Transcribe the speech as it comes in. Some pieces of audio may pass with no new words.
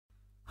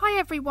Hi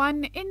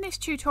everyone, in this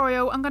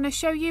tutorial I'm going to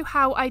show you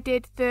how I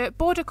did the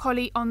Border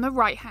Collie on the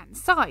right hand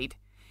side.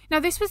 Now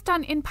this was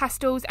done in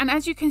Pastels, and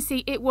as you can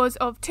see it was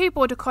of two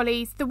Border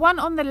Collies. The one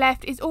on the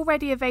left is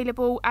already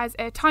available as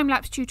a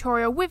time-lapse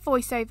tutorial with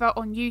voiceover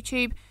on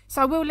YouTube,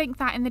 so I will link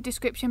that in the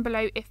description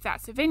below if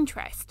that's of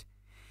interest.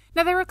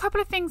 Now there are a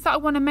couple of things that I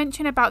want to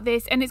mention about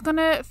this, and it's going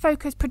to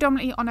focus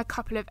predominantly on a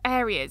couple of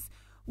areas.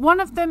 One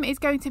of them is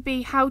going to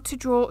be how to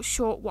draw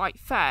short white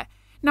fur.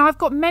 Now I've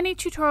got many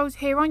tutorials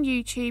here on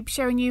YouTube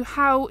showing you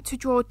how to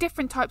draw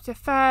different types of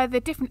fur, the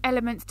different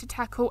elements to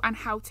tackle and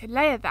how to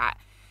layer that.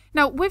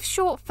 Now with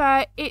short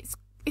fur it's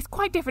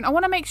quite different. I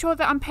want to make sure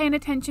that I'm paying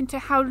attention to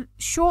how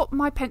short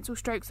my pencil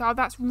strokes are.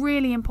 That's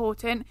really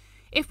important.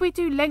 If we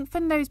do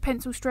lengthen those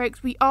pencil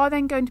strokes, we are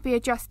then going to be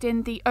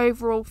adjusting the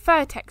overall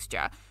fur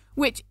texture,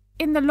 which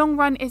in the long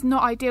run is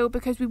not ideal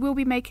because we will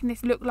be making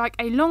this look like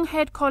a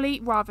long-haired collie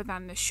rather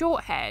than the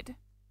short-haired.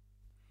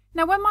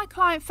 Now when my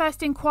client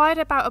first inquired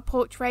about a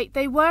portrait,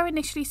 they were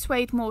initially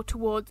swayed more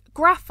towards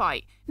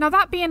graphite. Now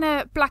that being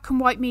a black and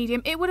white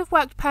medium, it would have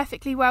worked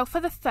perfectly well for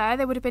the fur,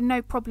 there would have been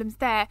no problems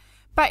there.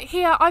 But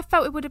here I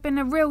felt it would have been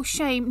a real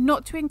shame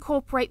not to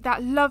incorporate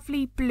that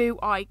lovely blue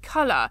eye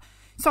colour.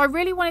 So I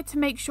really wanted to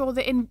make sure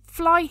that in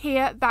Fly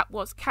here that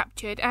was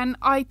captured, and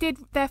I did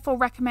therefore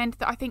recommend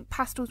that I think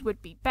Pastels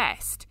would be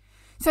best.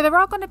 So there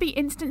are going to be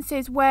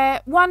instances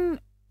where one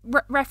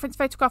reference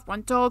photograph,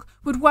 one dog,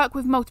 would work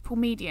with multiple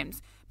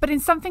mediums. But in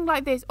something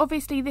like this,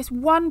 obviously this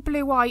one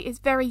blue eye is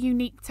very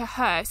unique to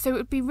her, so it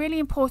would be really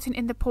important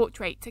in the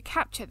portrait to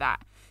capture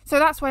that. So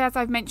that's why, as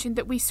I've mentioned,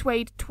 that we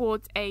swayed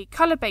towards a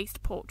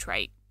colour-based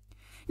portrait.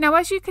 Now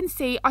as you can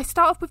see, I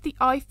start off with the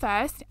eye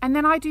first, and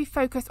then I do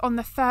focus on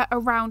the fur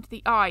around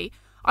the eye.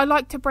 I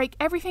like to break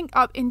everything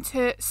up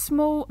into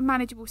small,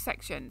 manageable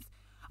sections.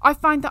 I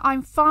find that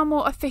I'm far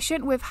more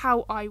efficient with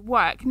how I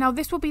work. Now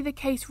this will be the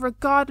case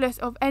regardless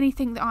of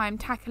anything that I am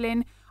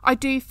tackling. I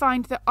do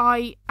find that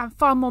I am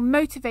far more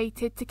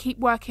motivated to keep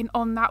working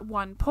on that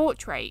one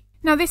portrait.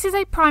 Now this is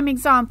a prime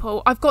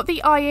example. I've got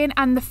the eye in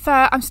and the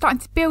fur. I'm starting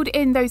to build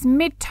in those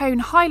mid-tone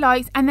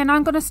highlights, and then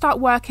I'm going to start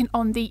working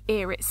on the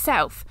ear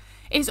itself.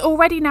 It's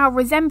already now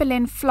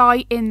resembling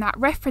Fly in that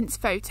reference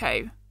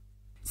photo.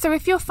 So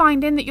if you're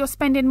finding that you're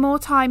spending more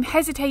time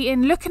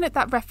hesitating looking at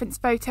that reference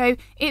photo,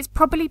 it's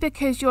probably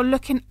because you're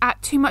looking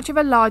at too much of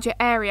a larger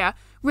area.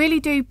 Really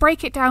do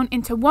break it down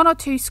into 1 or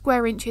 2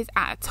 square inches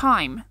at a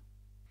time.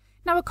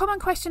 Now a common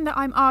question that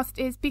I'm asked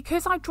is,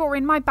 because I draw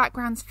in my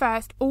backgrounds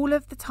first all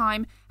of the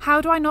time, how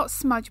do I not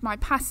smudge my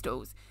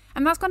pastels?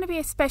 And that's going to be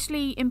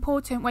especially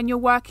important when you're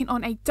working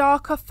on a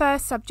darker fur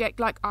subject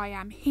like I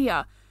am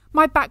here.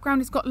 My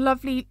background has got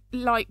lovely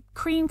light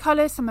cream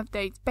colours, some of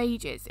those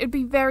beiges. It would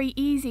be very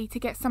easy to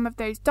get some of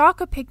those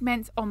darker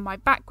pigments on my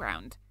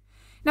background.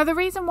 Now the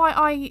reason why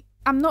I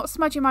am not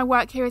smudging my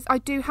work here is I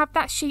do have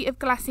that sheet of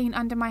glassine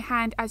under my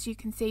hand, as you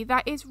can see.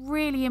 That is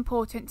really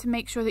important to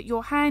make sure that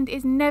your hand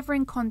is never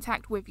in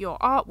contact with your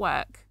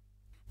artwork.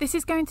 This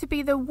is going to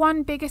be the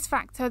one biggest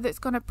factor that's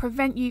going to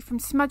prevent you from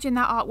smudging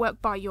that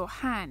artwork by your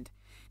hand.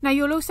 Now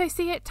you'll also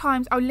see at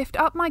times I'll lift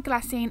up my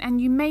glassine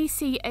and you may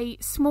see a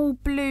small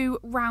blue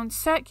round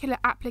circular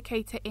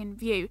applicator in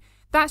view.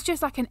 That's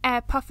just like an air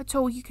puffer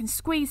tool. You can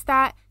squeeze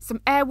that, some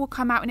air will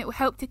come out and it will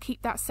help to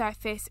keep that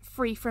surface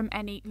free from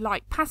any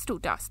light pastel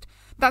dust.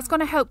 That's going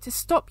to help to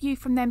stop you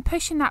from then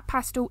pushing that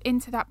pastel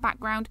into that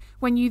background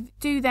when you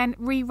do then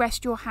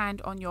re-rest your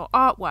hand on your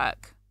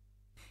artwork.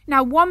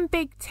 Now one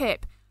big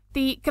tip.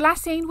 The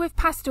glassine with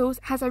Pastels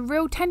has a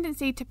real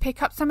tendency to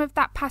pick up some of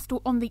that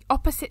pastel on the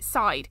opposite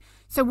side.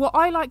 So what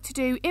I like to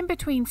do in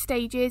between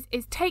stages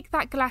is take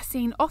that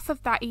glassine off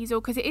of that easel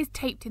because it is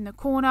taped in the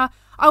corner.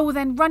 I will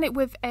then run it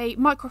with a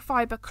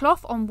microfiber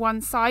cloth on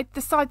one side,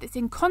 the side that's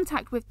in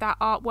contact with that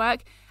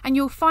artwork, and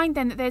you'll find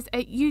then that there's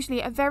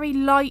usually a very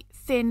light,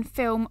 thin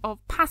film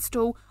of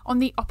pastel on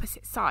the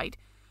opposite side.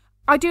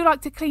 I do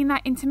like to clean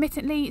that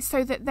intermittently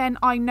so that then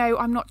I know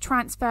I'm not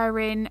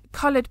transferring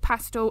coloured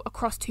pastel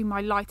across to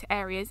my lighter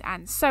areas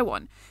and so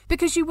on,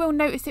 because you will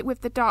notice it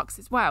with the darks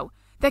as well.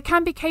 There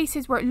can be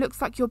cases where it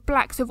looks like your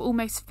blacks have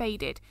almost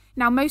faded.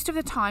 Now most of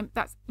the time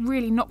that's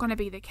really not going to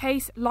be the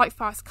case. Light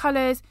fast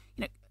colours,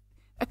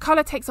 a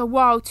colour takes a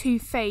while to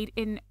fade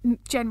in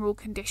general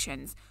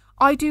conditions.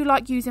 I do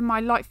like using my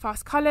light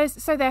fast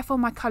colours, so therefore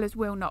my colours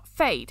will not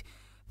fade.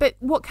 But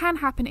what can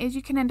happen is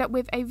you can end up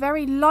with a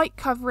very light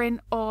covering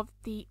of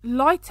the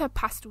lighter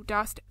pastel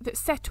dust that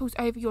settles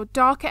over your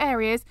darker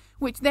areas,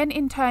 which then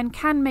in turn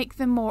can make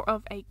them more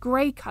of a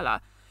grey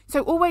colour.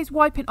 So always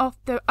wiping off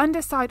the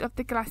underside of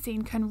the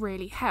glassine can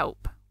really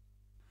help.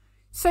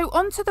 So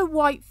onto the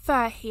white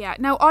fur here.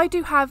 Now I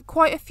do have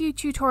quite a few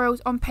tutorials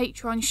on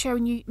Patreon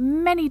showing you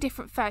many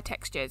different fur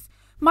textures.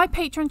 My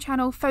Patreon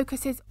channel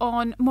focuses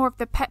on more of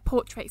the pet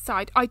portrait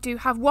side. I do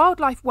have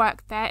wildlife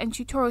work there and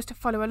tutorials to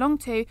follow along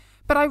to,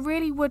 but I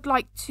really would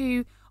like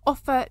to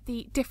offer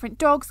the different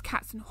dogs,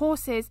 cats and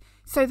horses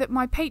so that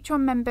my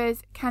Patreon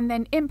members can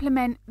then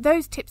implement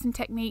those tips and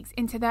techniques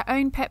into their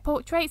own pet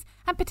portraits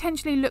and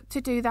potentially look to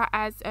do that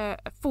as a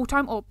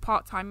full-time or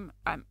part-time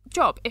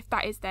job if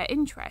that is their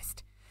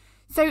interest.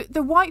 So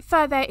the white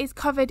fur there is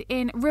covered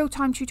in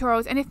real-time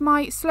tutorials, and if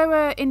my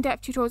slower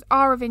in-depth tutorials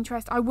are of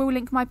interest, I will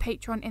link my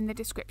Patreon in the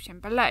description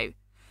below.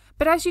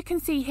 But as you can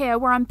see here,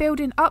 where I'm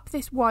building up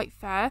this white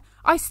fur,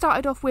 I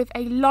started off with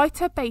a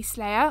lighter base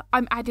layer,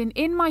 I'm adding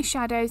in my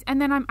shadows, and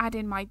then I'm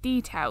adding my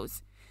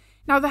details.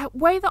 Now the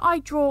way that I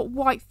draw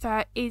white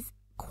fur is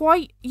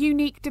quite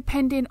unique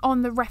depending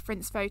on the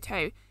reference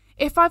photo.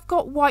 If I've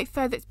got white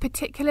fur that's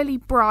particularly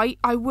bright,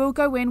 I will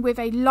go in with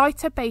a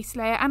lighter base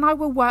layer and I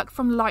will work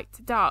from light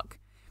to dark.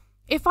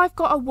 If I've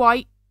got a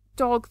white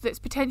dog that's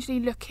potentially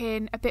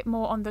looking a bit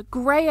more on the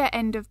grayer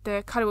end of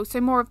the colour, so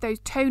more of those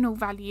tonal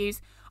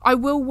values, I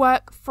will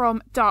work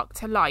from dark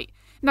to light.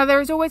 Now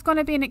there is always going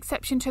to be an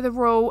exception to the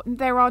rule.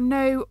 There are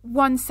no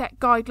one set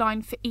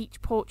guideline for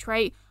each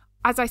portrait.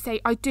 As I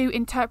say, I do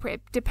interpret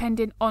it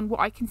depending on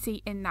what I can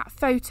see in that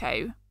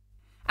photo.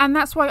 And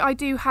that's why I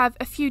do have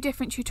a few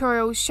different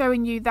tutorials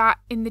showing you that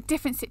in the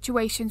different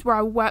situations where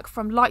I work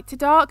from light to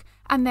dark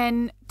and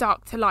then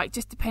dark to light,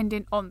 just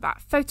depending on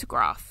that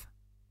photograph.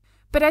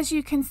 But as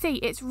you can see,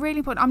 it's really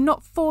important. I'm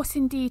not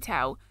forcing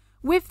detail.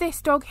 With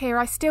this dog here,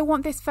 I still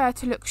want this fur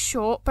to look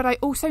short, but I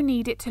also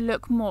need it to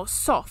look more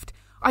soft.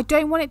 I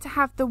don't want it to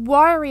have the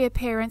wiry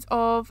appearance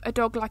of a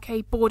dog like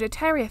a Border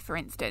Terrier, for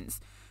instance.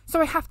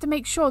 So I have to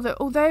make sure that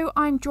although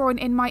I'm drawing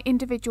in my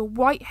individual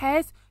white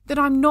hairs, that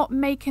I'm not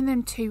making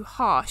them too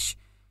harsh.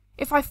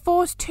 If I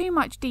force too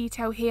much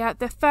detail here,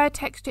 the fur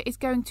texture is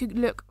going to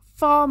look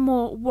far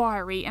more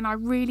wiry, and I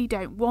really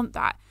don't want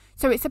that.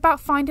 So it's about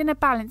finding a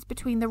balance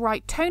between the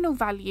right tonal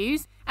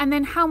values and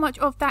then how much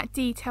of that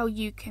detail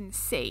you can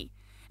see.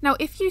 Now,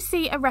 if you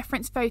see a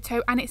reference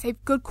photo and it's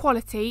of good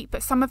quality,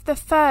 but some of the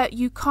fur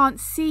you can't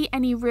see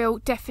any real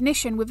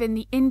definition within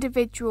the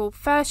individual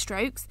fur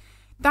strokes,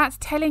 that's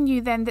telling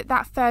you then that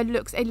that fur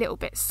looks a little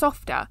bit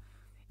softer.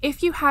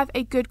 If you have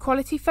a good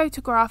quality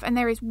photograph and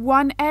there is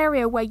one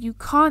area where you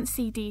can't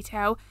see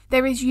detail,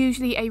 there is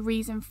usually a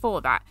reason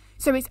for that.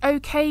 So it's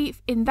okay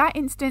in that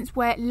instance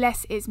where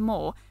less is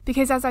more,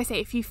 because as I say,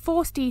 if you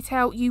force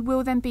detail, you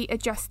will then be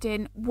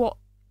adjusting what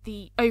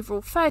the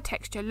overall fur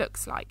texture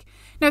looks like.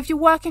 Now, if you're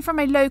working from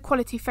a low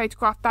quality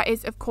photograph, that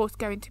is of course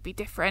going to be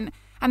different.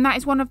 And that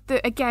is one of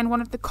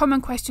the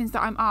common questions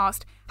that I'm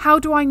asked. How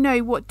do I know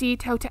what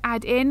detail to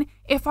add in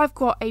if I've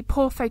got a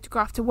poor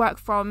photograph to work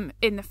from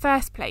in the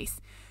first place?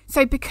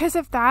 So because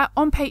of that,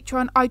 on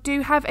Patreon, I do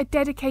have a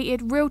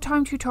dedicated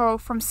real-time tutorial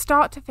from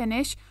start to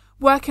finish,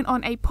 working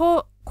on a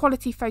poor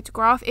quality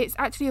photograph. It's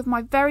actually of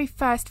my very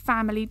first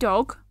family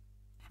dog.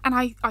 And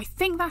I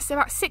think that's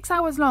about 6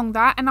 hours long,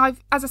 that. And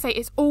as I say,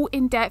 it's all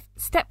in depth,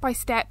 step by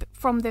step,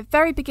 from the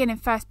very beginning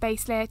first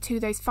base layer to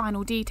those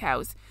final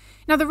details.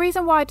 Now, the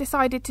reason why I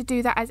decided to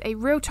do that as a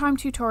real-time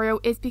tutorial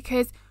is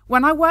because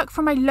when I work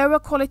from a lower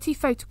quality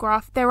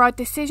photograph, there are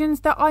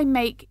decisions that I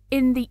make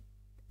in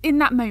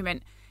that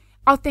moment.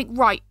 I'll think,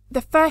 right, the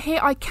fur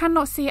here, I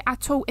cannot see it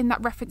at all in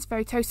that reference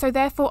photo, so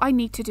therefore I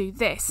need to do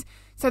this.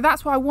 So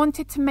that's why I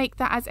wanted to make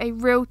that as a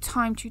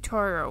real-time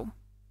tutorial.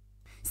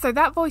 So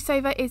that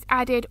voiceover is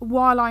added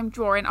while I'm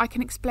drawing. I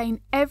can explain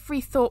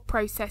every thought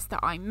process that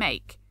I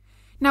make.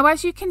 Now,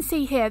 as you can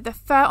see here, the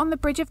fur on the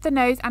bridge of the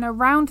nose and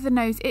around the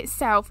nose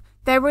itself,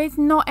 there is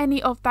not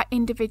any of that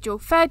individual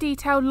fur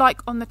detail like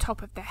on the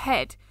top of the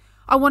head.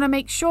 I want to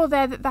make sure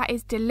there that that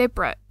is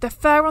deliberate. The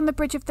fur on the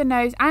bridge of the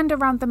nose and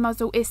around the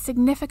muzzle is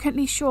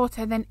significantly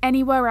shorter than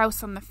anywhere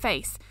else on the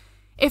face.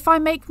 If I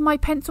make my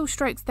pencil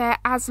strokes there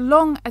as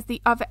long as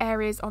the other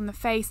areas on the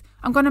face,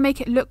 I'm going to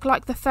make it look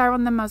like the fur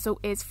on the muzzle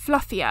is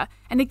fluffier.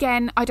 And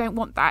again, I don't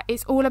want that.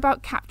 It's all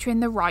about capturing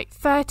the right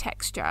fur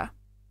texture.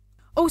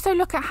 Also,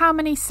 look at how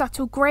many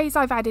subtle greys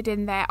I've added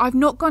in there. I've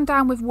not gone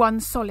down with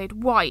one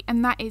solid white,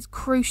 and that is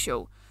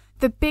crucial.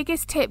 The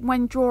biggest tip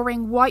when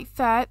drawing white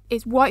fur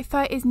is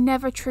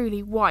never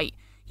truly white.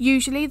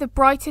 Usually the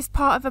brightest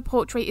part of a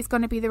portrait is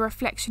going to be the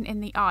reflection in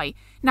the eye.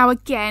 Now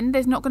again,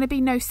 there's not going to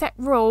be no set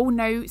rule,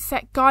 no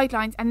set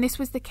guidelines, and this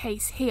was the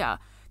case here.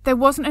 There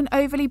wasn't an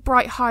overly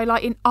bright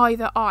highlight in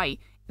either eye.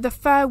 The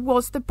fur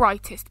was the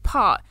brightest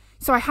part,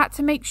 so I had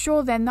to make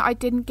sure then that I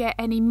didn't get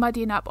any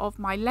muddying up of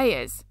my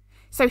layers.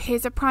 So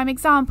here's a prime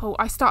example.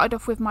 I started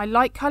off with my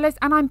light colours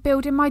and I'm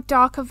building my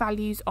darker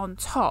values on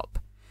top.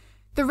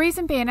 The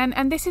reason being,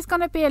 and this is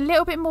going to be a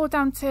little bit more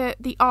down to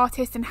the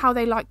artist and how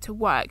they like to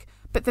work,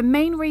 but the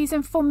main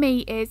reason for me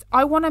is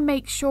I want to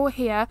make sure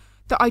here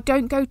that I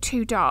don't go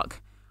too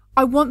dark.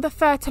 I want the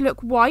fur to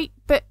look white,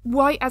 but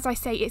white, as I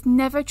say, it's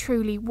never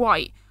truly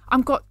white.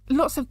 I've got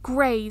lots of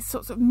greys,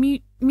 sorts of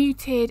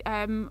muted,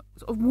 sort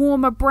of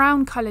warmer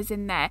brown colours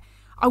in there.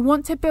 I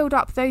want to build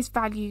up those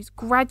values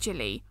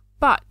gradually,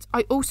 but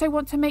I also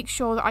want to make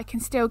sure that I can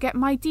still get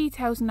my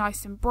details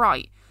nice and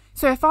bright.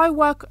 So if I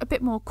work a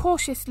bit more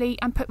cautiously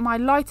and put my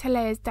lighter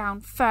layers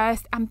down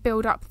first and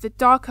build up the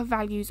darker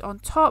values on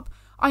top,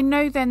 I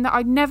know then that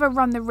I'd never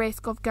run the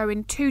risk of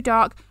going too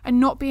dark and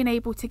not being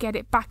able to get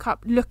it back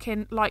up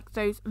looking like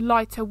those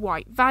lighter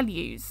white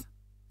values.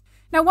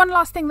 Now, one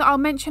last thing that I'll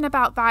mention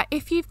about that,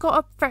 if you've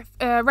got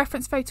a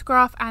reference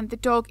photograph and the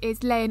dog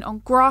is laying on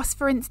grass,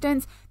 for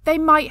instance, they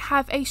might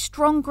have a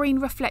strong green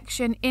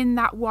reflection in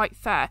that white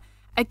fur.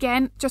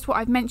 Again, just what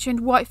I've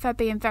mentioned, white fur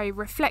being very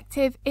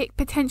reflective, it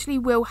potentially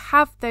will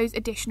have those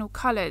additional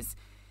colours.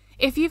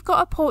 If you've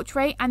got a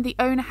portrait and the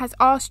owner has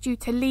asked you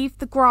to leave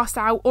the grass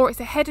out, or it's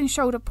a head and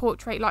shoulder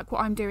portrait like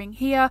what I'm doing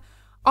here,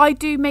 I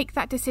do make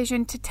that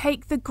decision to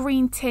take the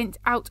green tint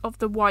out of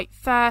the white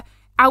fur,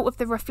 out of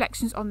the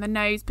reflections on the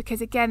nose, because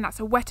again,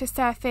 that's a wetter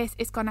surface,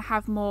 it's going to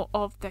have more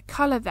of the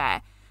colour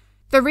there.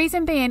 The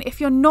reason being,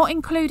 if you're not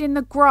including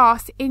the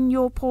grass in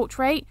your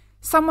portrait,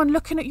 someone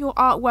looking at your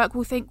artwork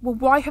will think, well,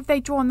 why have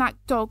they drawn that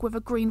dog with a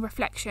green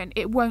reflection?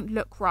 It won't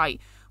look right.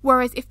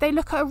 Whereas if they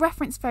look at a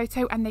reference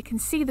photo and they can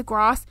see the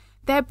grass,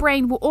 their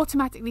brain will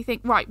automatically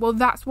think, right, well,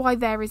 that's why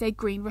there is a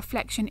green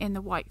reflection in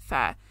the white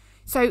fur.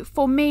 So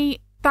for me,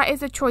 that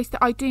is a choice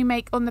that I do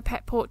make on the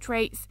pet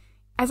portraits.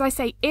 As I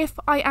say, if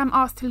I am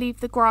asked to leave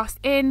the grass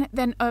in,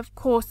 then of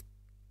course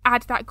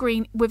add that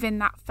green within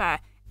that fur.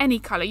 Any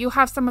colour. You'll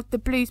have some of the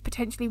blues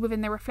potentially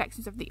within the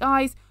reflections of the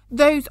eyes.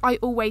 Those I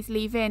always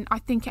leave in. I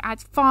think it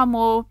adds far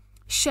more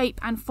shape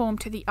and form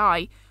to the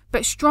eye.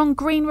 But strong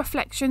green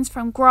reflections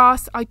from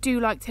grass, I do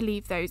like to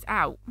leave those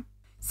out.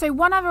 So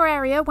one other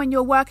area when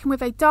you're working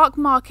with a dark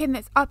marking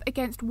that's up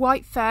against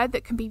white fur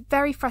that can be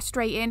very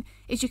frustrating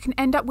is you can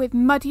end up with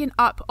muddying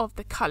up of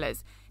the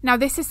colours. Now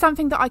this is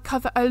something that I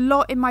cover a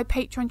lot in my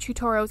Patreon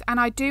tutorials, and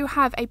I do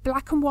have a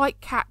black and white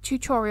cat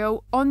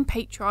tutorial on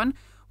Patreon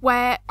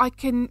where I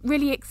can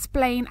really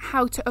explain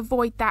how to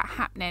avoid that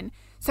happening.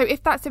 So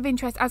if that's of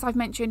interest, as I've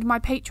mentioned, my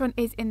Patreon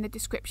is in the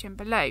description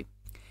below.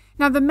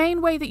 Now the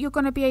main way that you're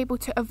going to be able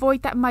to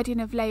avoid that muddying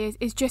of layers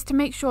is just to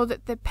make sure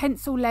that the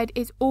pencil lead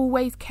is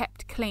always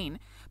kept clean.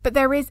 But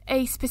there is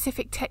a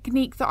specific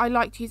technique that I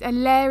like to use, a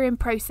layering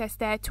process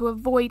there to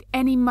avoid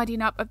any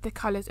muddying up of the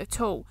colours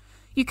at all.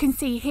 You can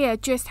see here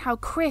just how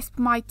crisp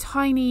my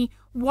tiny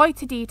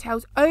whiter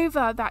details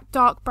over that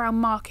dark brown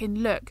marking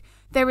look.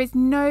 There is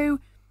no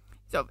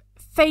sort of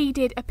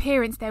faded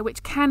appearance there,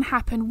 which can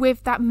happen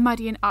with that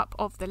muddying up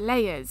of the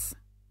layers.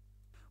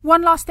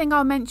 One last thing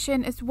I'll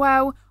mention as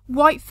well,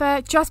 white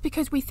fur, just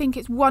because we think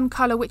it's one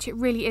colour, which it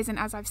really isn't,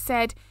 as I've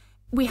said,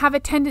 we have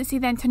a tendency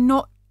then to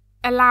not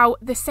allow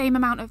the same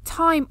amount of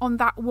time on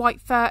that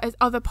white fur as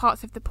other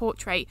parts of the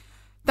portrait.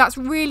 That's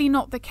really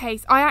not the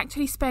case. I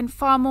actually spend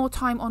far more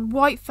time on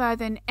white fur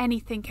than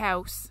anything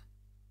else.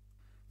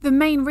 The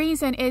main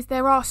reason is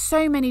there are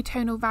so many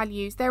tonal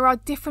values. There are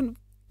different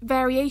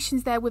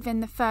variations there within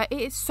the fur. It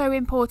is so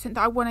important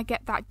that I want to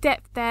get that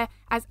depth there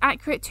as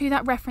accurate to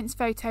that reference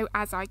photo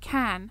as I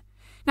can.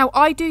 Now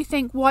I do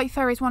think white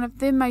fur is one of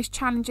the most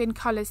challenging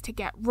colours to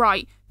get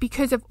right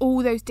because of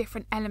all those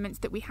different elements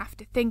that we have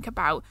to think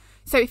about.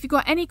 So if you've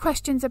got any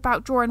questions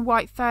about drawing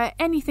white fur,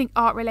 anything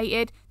art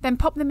related, then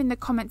pop them in the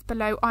comments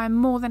below. I am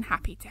more than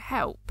happy to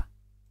help.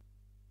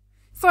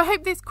 So I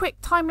hope this quick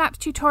time-lapse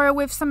tutorial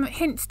with some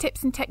hints,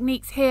 tips and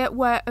techniques here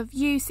were of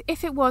use.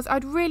 If it was,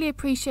 I'd really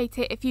appreciate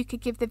it if you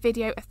could give the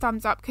video a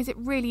thumbs up because it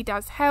really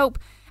does help.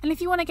 And if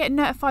you want to get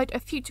notified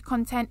of future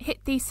content,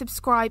 hit the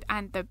subscribe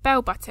and the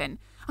bell button.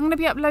 I'm going to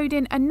be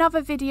uploading another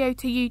video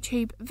to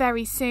YouTube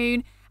very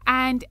soon.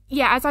 And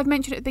yeah, as I've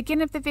mentioned at the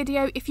beginning of the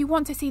video, if you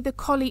want to see the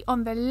collie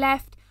on the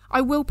left,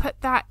 I will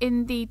put that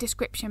in the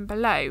description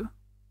below.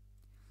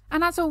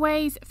 And as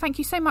always, thank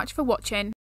you so much for watching.